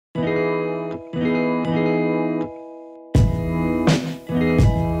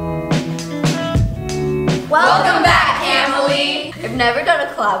Welcome back, Emily! I've never done a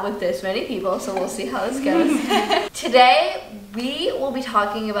collab with this many people, so we'll see how this goes. Today, we will be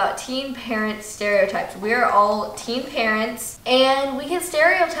talking about teen parent stereotypes. We are all teen parents, and we get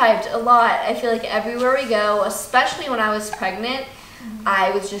stereotyped a lot. I feel like everywhere we go, especially when I was pregnant,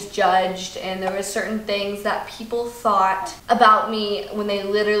 I was just judged, and there were certain things that people thought about me when they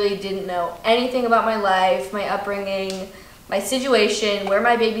literally didn't know anything about my life, my upbringing, my situation, where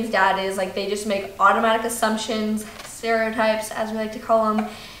my baby's dad is. Like, they just make automatic assumptions, stereotypes as we like to call them,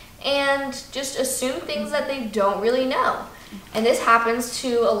 and just assume things that they don't really know. And this happens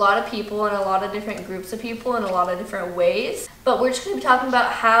to a lot of people in a lot of different groups of people in a lot of different ways. But we're just going to be talking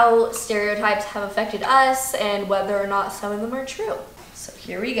about how stereotypes have affected us and whether or not some of them are true. So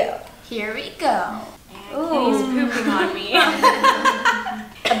here we go. Here we go. Ooh. He's pooping on me.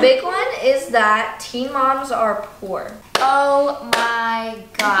 A big one is that teen moms are poor. Oh my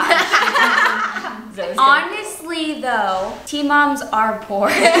gosh. Honestly though, teen moms are poor.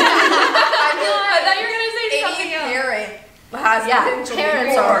 I thought you were going to say something else. Parent has potential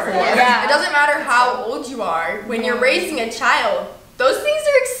parents are poor. Yeah. It doesn't matter how old you are. When you're raising a child, those things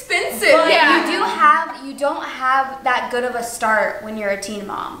are expensive. But you don't have that good of a start when you're a teen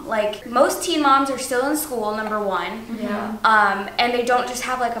mom. Like, most teen moms are still in school, number one. Yeah. And they don't just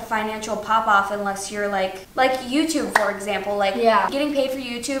have like a financial pop-off unless you're like YouTube, for example. Like, getting paid for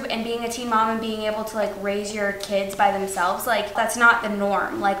YouTube and being a teen mom and being able to like raise your kids by themselves, like, that's not the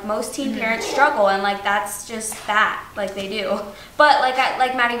norm. Like, most teen parents struggle, and like, that's just that. Like, they do. But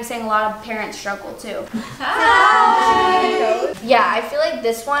like Maddie was saying, a lot of parents struggle too. Hi. Yeah, I feel like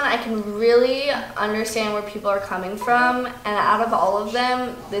this one I can really understand where people are coming from, and out of all of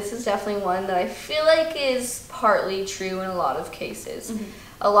them, this is definitely one that I feel like is partly true in a lot of cases.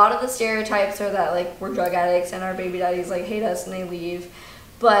 A lot of the stereotypes are that like we're drug addicts and our baby daddies like hate us and they leave.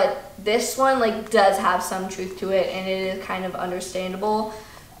 But this one like does have some truth to it, and it is kind of understandable.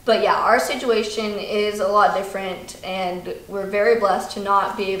 But yeah, our situation is a lot different, and we're very blessed to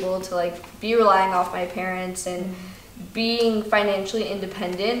not be able to like be relying off my parents and being financially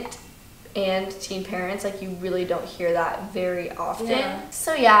independent. And teen parents, like, you really don't hear that very often.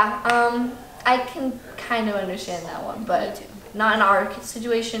 So yeah, I can kind of understand that one, but not in our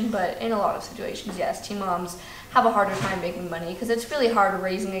situation, but in a lot of situations, yes, teen moms have a harder time making money because it's really hard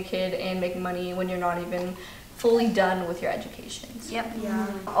raising a kid and making money when you're not even fully done with your education. Yep. Yeah.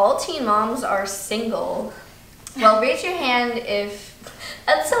 All teen moms are single. Well, raise your hand if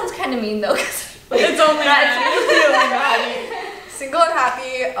that sounds kind of mean though. It's only Maddie. Single and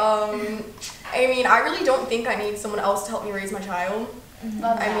happy. I mean, I really don't think I need someone else to help me raise my child.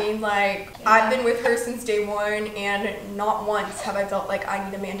 I mean, like, I've been with her since day one, and not once have I felt like I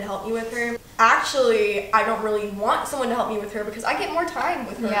need a man to help me with her. Actually, I don't really want someone to help me with her because I get more time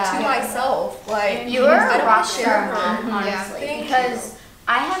with her to myself. Like, you're I a don't rock share star, her. honestly, because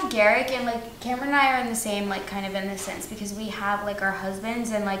I have Garrick, and like Cameron and I are in the same, like, kind of in this sense, because we have like our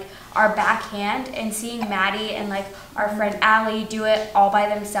husbands and like our backhand, and seeing Maddie and like our friend Allie do it all by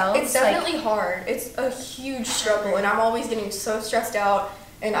themselves. It's definitely hard. It's a huge struggle, and I'm always getting so stressed out,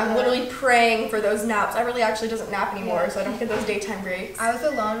 and I'm literally praying for those naps. I really actually doesn't nap anymore, so I don't get those daytime breaks. I was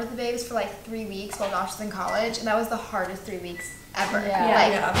alone with the babes for like 3 weeks while Josh was in college, and that was the hardest 3 weeks ever.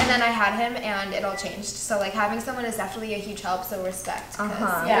 And then I had him, and it all changed. So like having someone is definitely a huge help. So respect,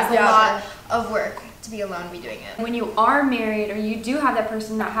 because it's a lot of work to be alone, be doing it. When you are married, or you do have that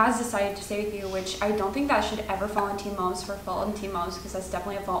person that has decided to stay with you, which I don't think that should ever fall on teen moms for fault on teen moms, because that's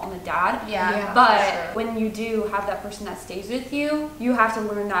definitely a fault on the dad. But when you do have that person that stays with you, you have to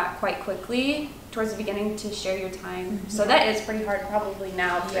learn that quite quickly towards the beginning to share your time. So that is pretty hard probably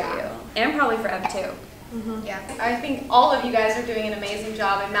now for you, and probably for Ev too. Yeah, I think all of you guys are doing an amazing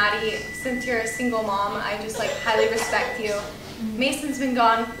job, and Maddie, since you're a single mom, I just like highly respect you. Mason's been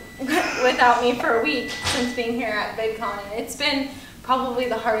gone without me for a week since being here at VidCon, and it's been probably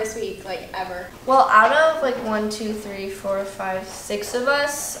the hardest week like ever. Well, out of like 1, 2, 3, 4, 5, 6 of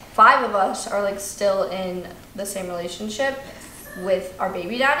us, 5 of us are like still in the same relationship with our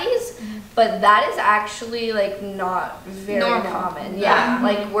baby daddies, but that is actually like not very common.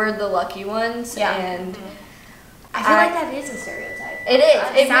 Like, we're the lucky ones, and I feel like that is a stereotype. It is.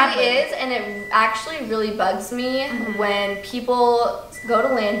 It really is, and it actually really bugs me when people go to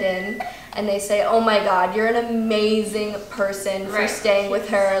Landon and they say, "Oh my God, you're an amazing person for staying with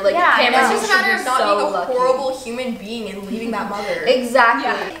her." Like, it's just a matter of not being a horrible human being and leaving that mother.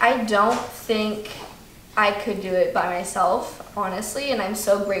 Exactly. I don't think I could do it by myself, honestly, and I'm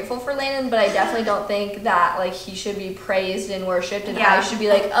so grateful for Landon, but I definitely don't think that like he should be praised and worshipped, and I should be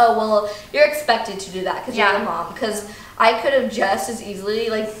like, oh well, you're expected to do that because you're the mom. Because I could have just as easily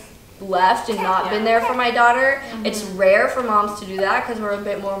like left and not been there for my daughter. It's rare for moms to do that because we're a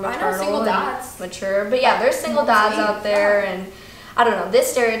bit more maternal and mature. But yeah, there's single dads out there, and I don't know,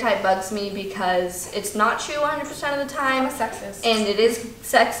 this stereotype bugs me because it's not true 100% of the time. It's sexist. And it is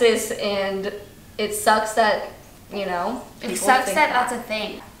sexist, and it sucks that, you know, it sucks that that's a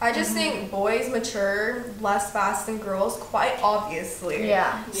thing. I just think boys mature less fast than girls, quite obviously.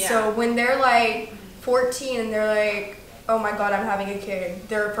 Yeah. So when they're like 14 and they're like, oh my god, I'm having a kid,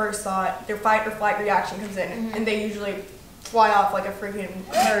 their first thought, their fight or flight reaction comes in, and they usually fly off like a freaking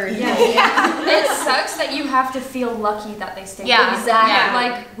bird. It sucks that you have to feel lucky that they stay. Yeah, exactly.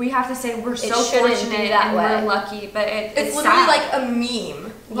 Like, we have to say we're so fortunate and we're lucky, but it's literally sad. like a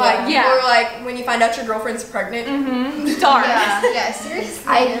meme. Like, people are like, when you find out your girlfriend's pregnant, dark. Yeah, seriously.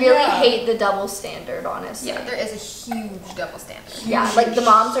 I really hate the double standard, honestly. Yeah, there is a huge double standard. Yeah, like the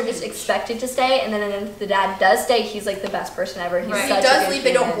moms are just expected to stay, and then if the dad does stay, he's like the best person ever. He's If such he does a good leave,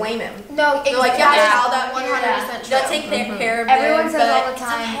 they don't human. blame him. No, They're like, yeah, there's child out 100% here. They'll take care of Everyone them, says all but the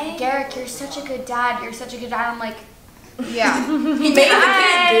time, Garrick, you're such a good dad. You're such a good dad. I'm like, yeah. he made the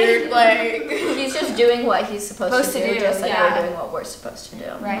kid, dude. Like, he's just doing what he's supposed to do, just like yeah. we're doing what we're supposed to do.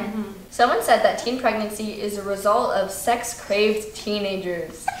 right. Someone said that teen pregnancy is a result of sex-craved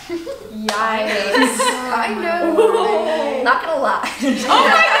teenagers. Yikes. I know. Not gonna lie. Oh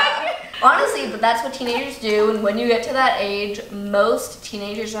my god. Honestly, but that's what teenagers do, and when you get to that age, most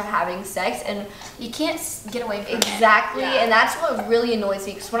teenagers are having sex, and You can't get away from it. exactly, and that's what really annoys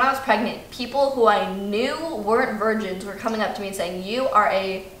me, because when I was pregnant, people who I knew weren't virgins were coming up to me and saying, you are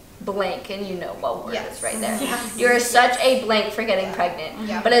a blank, and you know what word is right there. You're such a blank for getting pregnant.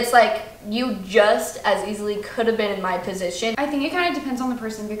 Yeah. But it's like, you just as easily could have been in my position. I think it kind of depends on the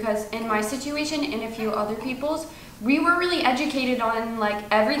person, because in my situation and a few other people's, we were really educated on like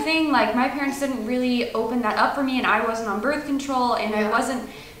everything. Like my parents didn't really open that up for me, and I wasn't on birth control, and I wasn't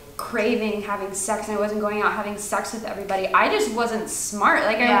craving having sex, and I wasn't going out having sex with everybody. I just wasn't smart.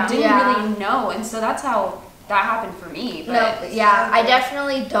 Like I didn't really know, and so that's how that happened for me. But I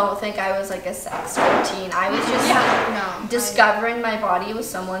definitely don't think I was like a sex teen. I was just discovering my body with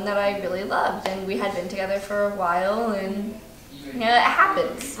someone that I really loved, and we had been together for a while, and yeah, it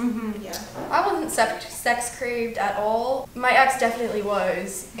happens. I wasn't sex craved at all. My ex definitely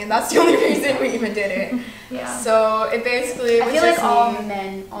was, and that's the only reason we even did it. So it basically was I feel like just all me.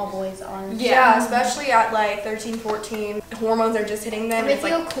 men, all boys are. Yeah, especially at like 13, 14, hormones are just hitting them. They It's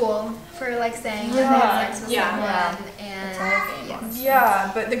feel like, cool for like saying that they have sex with someone, and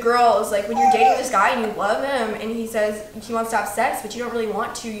yeah, but the girls, like when you're dating this guy and you love him and he says he wants to have sex, but you don't really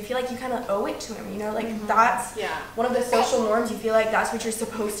want to, you feel like you kind of owe it to him, you know? Like that's one of the social norms. You feel like that's what you're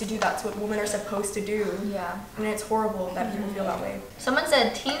supposed to do. That's what women are supposed to do. Yeah. And it's horrible that people feel that way. Someone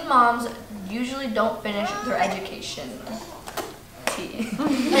said teen moms usually don't finish their education. Teen. Do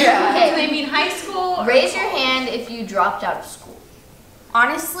they mean high school? Raise your hand if you dropped out of school.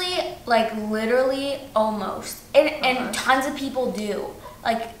 Honestly, like literally almost. And tons of people do.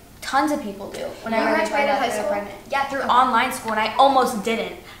 Like tons of people do. When I graduated high school? pregnant. Yeah, through online school, and I almost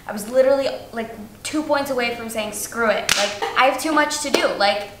didn't. I was literally like 2 points away from saying screw it. Like I have too much to do.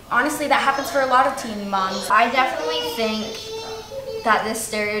 Like honestly, that happens for a lot of teen moms. I definitely think that this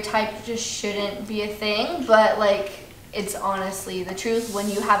stereotype just shouldn't be a thing, but like it's honestly the truth. When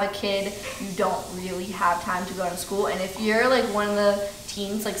you have a kid, you don't really have time to go to school, and if you're like one of the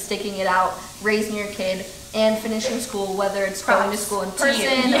teens like sticking it out, raising your kid and finishing school, whether it's going to school in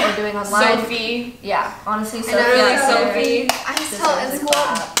person or doing online. Sophie. Yeah, honestly, Sophie. Sophie. I'm still in school,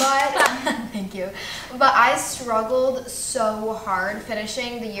 but thank you. But I struggled so hard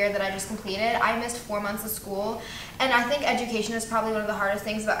finishing the year that I just completed. I missed 4 months of school, and I think education is probably one of the hardest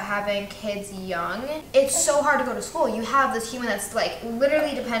things about having kids young. It's so hard to go to school. You have this human that's like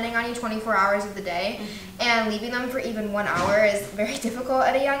literally depending on you 24 hours of the day, and leaving them for even 1 hour is very difficult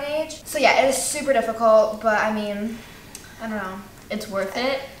at a young age. So yeah, it is super difficult, but I mean, I don't know. It's worth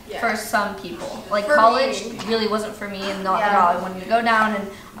it for some people. Like For college me. really wasn't for me, and not at all. I wanted to go down, and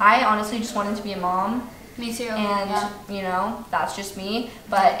I honestly just wanted to be a mom. Me too. And you know, that's just me.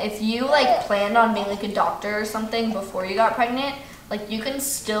 But if you like planned on being like a doctor or something before you got pregnant, like you can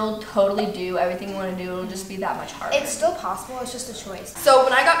still totally do everything you want to do. It'll just be that much harder. It's still possible, it's just a choice. So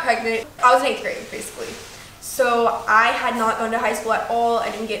when I got pregnant, I was in 8th grade basically. So I had not gone to high school at all. I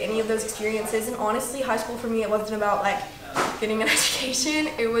didn't get any of those experiences, and honestly, high school for me, it wasn't about like getting an education.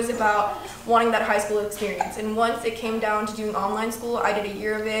 It was about wanting that high school experience. And once it came down to doing online school, I did a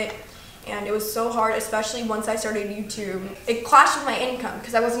year of it, and it was so hard, especially once I started YouTube. It clashed with my income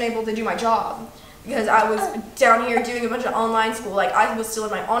because I wasn't able to do my job. because I was down here doing a bunch of online school. Like, I was still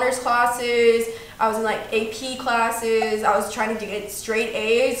in my honors classes, I was in like AP classes, I was trying to get straight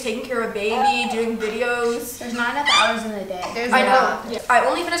A's, taking care of a baby, doing videos. There's not enough hours in the day. I know. Yeah. I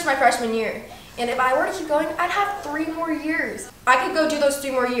only finished my freshman year, and if I were to keep going, I'd have 3 more years. I could go do those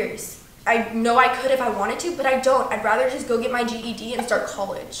 3 more years. I know I could if I wanted to, but I don't. I'd rather just go get my GED and start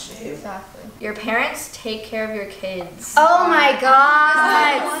college. Exactly. Your parents take care of your kids. Oh my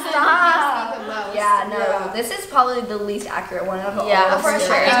God! Stop! Yeah, no. This is probably the least accurate one of all. Yeah, for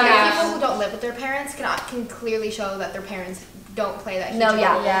sure. Yeah. People who don't live with their parents can clearly show that their parents don't play that huge role.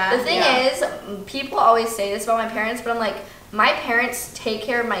 Yeah. The thing is, people always say this about my parents, but I'm like, my parents take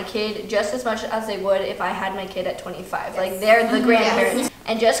care of my kid just as much as they would if I had my kid at 25. Yes. Like, they're the grandparents. Yes.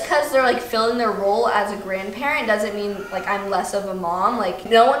 And just because they're, like, filling their role as a grandparent doesn't mean, like, I'm less of a mom. Like,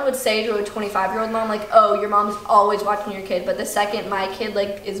 no one would say to a 25-year-old mom, like, oh, your mom's always watching your kid. But the second my kid,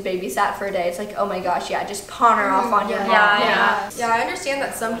 like, is babysat for a day, it's like, oh, my gosh, yeah, just pawn her off on your mom. Yeah, I understand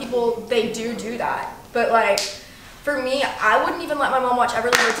that some people, they do that. But, like, for me, I wouldn't even let my mom watch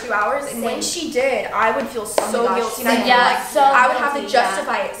Everly for 2 hours, and when she did, I would feel so guilty. And I would have to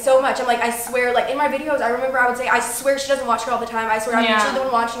justify it so much. I'm like, I swear, like in my videos, I remember I would say, I swear she doesn't watch her all the time. I swear I'm usually the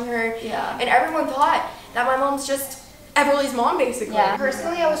one watching her. Yeah. And everyone thought that my mom's just Everly's mom, basically. Yeah.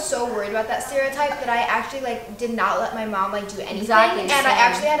 Personally, I was so worried about that stereotype that I actually like did not let my mom like do anything. Exactly. And I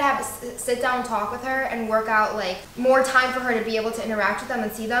actually had to have a sit down talk with her and work out like more time for her to be able to interact with them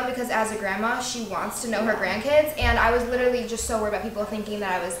and see them, because as a grandma, she wants to know her grandkids, and I was literally just so worried about people thinking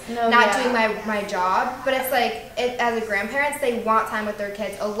that I was not doing my job. But it's like, as a grandparents, they want time with their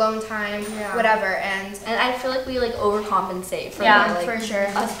kids, alone time, whatever. And I feel like we like overcompensate for for sure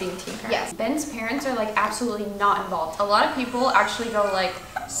us being teen parents. Yes. Ben's parents are like absolutely not involved. A lot of people actually go like,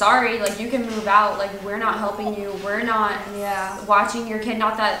 sorry, like you can move out, like we're not helping you, we're not watching your kid,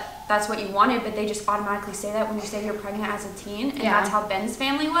 not that that's what you wanted, but they just automatically say that when you say you're pregnant as a teen, and that's how Ben's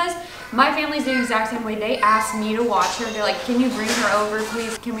family was. My family's the exact same way. They asked me to watch her. They're like, can you bring her over,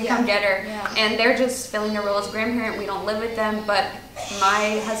 please? Can we come get her? And they're just filling their role as a grandparent. We don't live with them, but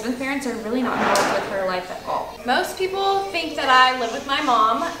my husband's parents are really not involved with her life at all. Most people think that I live with my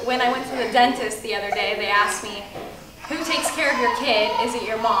mom. When I went to the dentist the other day, they asked me, who takes care of your kid? Is it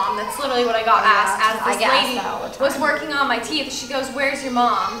your mom? That's literally what I got asked. As this lady was working on my teeth, she goes, where's your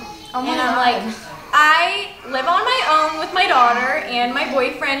mom? And I'm like, I live on my own with my daughter and my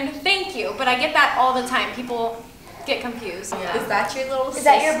boyfriend, thank you. But I get that all the time. People get confused. Is that your little sister? Is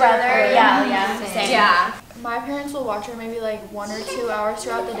that your brother? Same. Yeah. My parents will watch her maybe like 1 or 2 hours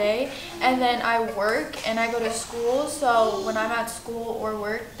throughout the day, and then I work and I go to school, so when I'm at school or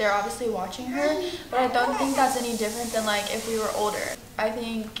work, they're obviously watching her, but I don't think that's any different than like if we were older. I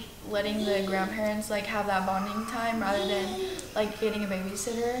think letting the grandparents like have that bonding time rather than like getting a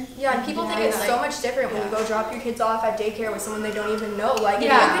babysitter. Yeah, and people think it's so much different when you go drop your kids off at daycare with someone they don't even know. Like, if you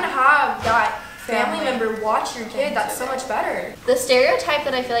can have that family member watch your kid, that's so much better. The stereotype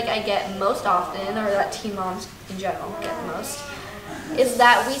that I feel like I get most often, or that teen moms in general get the most, is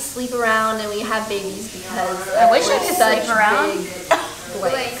that we sleep around and we have babies because I wish I could sleep around.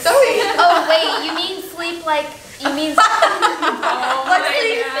 Oh wait, you mean sleep like you mean like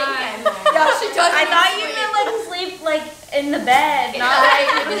sleep? Yeah, she does. I thought you meant like sleep like in the bed, not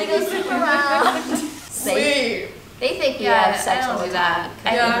like they go sleep around. Sleep. They think we have sex all the time.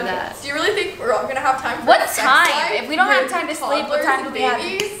 I don't do that. Do you really think we're all gonna have time for what sex time? life? If we don't have time to sleep, what time do we have?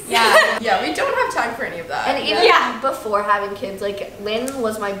 Yeah, we don't have time for any of that. And even before having kids, like Lynn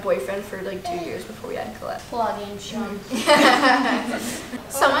was my boyfriend for like 2 years before we had Collette. Plugging, sure.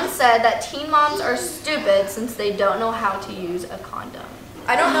 Someone said that teen moms are stupid since they don't know how to use a condom.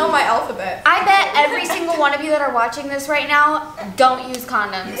 I don't know my alphabet. I bet every single one of you that are watching this right now don't use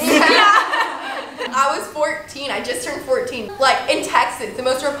condoms. I was 14. I just turned 14. Like, in Texas, the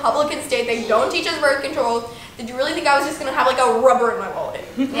most Republican state, they don't teach us birth control. Did you really think I was just gonna have like a rubber in my wallet?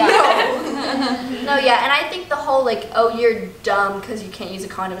 No, and I think the whole like, oh, you're dumb because you can't use a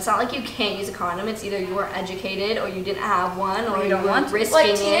condom. It's not like you can't use a condom. It's either you weren't educated or you didn't have one or you weren't risking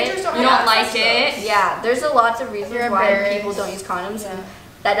like, it. You don't like it. Yeah, there's a lots of reasons why people don't use condoms. And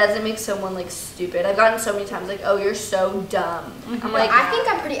that doesn't make someone like stupid. I've gotten so many times like, oh, you're so dumb. I'm like, I think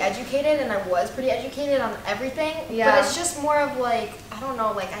I'm pretty educated, and I was pretty educated on everything. But it's just more of like, I don't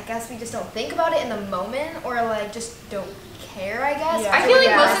know, like I guess we just don't think about it in the moment, or like just don't care, I guess. I feel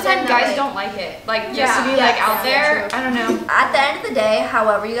like most of the time guys don't like it. Like just to be like out there, I don't know. At the end of the day,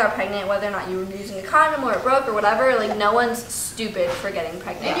 however you got pregnant, whether or not you were using a condom or it broke or whatever, like no one's stupid for getting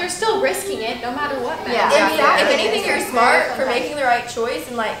pregnant. And you're still risking it no matter what. If anything, you're smart for making the right choice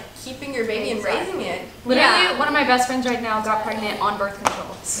and like keeping your baby and raising it. Literally, one of my best friends right now got pregnant on birth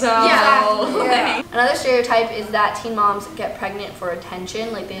control. So Another stereotype is that teen moms get pregnant for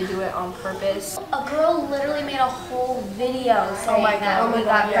attention, like they do it on purpose. A girl literally made a whole video saying that we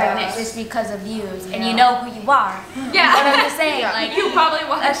got pregnant just because of views, and you know who you are. Yeah, but I'm just saying, like, you probably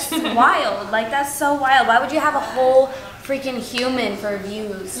watched. That's wild. Like, that's so wild. Why would you have a whole freaking human for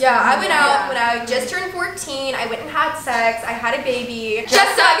views? Yeah, I went out when I just turned 14. I went and had sex. I had a baby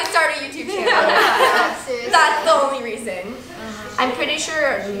just so I could start a YouTube channel. That's the only reason. I'm pretty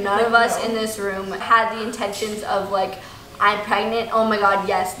sure none of us in this room had the intentions of like, I'm pregnant, oh my god,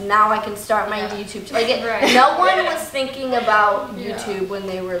 yes, now I can start my YouTube channel. Like, no one was thinking about YouTube when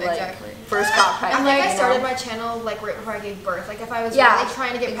they were like, first got pregnant. I think I started my channel like right before I gave birth. Like if I was really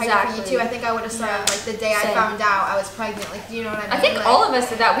trying to get pregnant for YouTube, I think I would have started like the day I found out I was pregnant. Like, do you know what I mean? I think like, all of us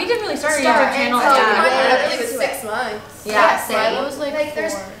did that. We didn't really start a YouTube channel until it was 6 months. Yeah, same. It was like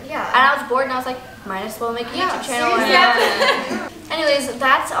there's and I was bored and I was like, might as well make a YouTube channel. Anyways,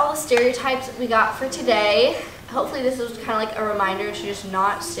 that's all the stereotypes we got for today. Hopefully this was kind of like a reminder to just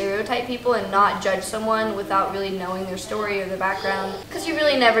not stereotype people and not judge someone without really knowing their story or their background, because you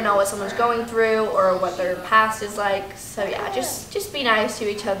really never know what someone's going through or what their past is like. So yeah, just be nice to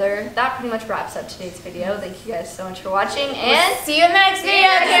each other. That pretty much wraps up today's video. Thank you guys so much for watching, and see you in the next video,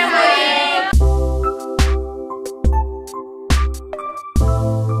 Camp.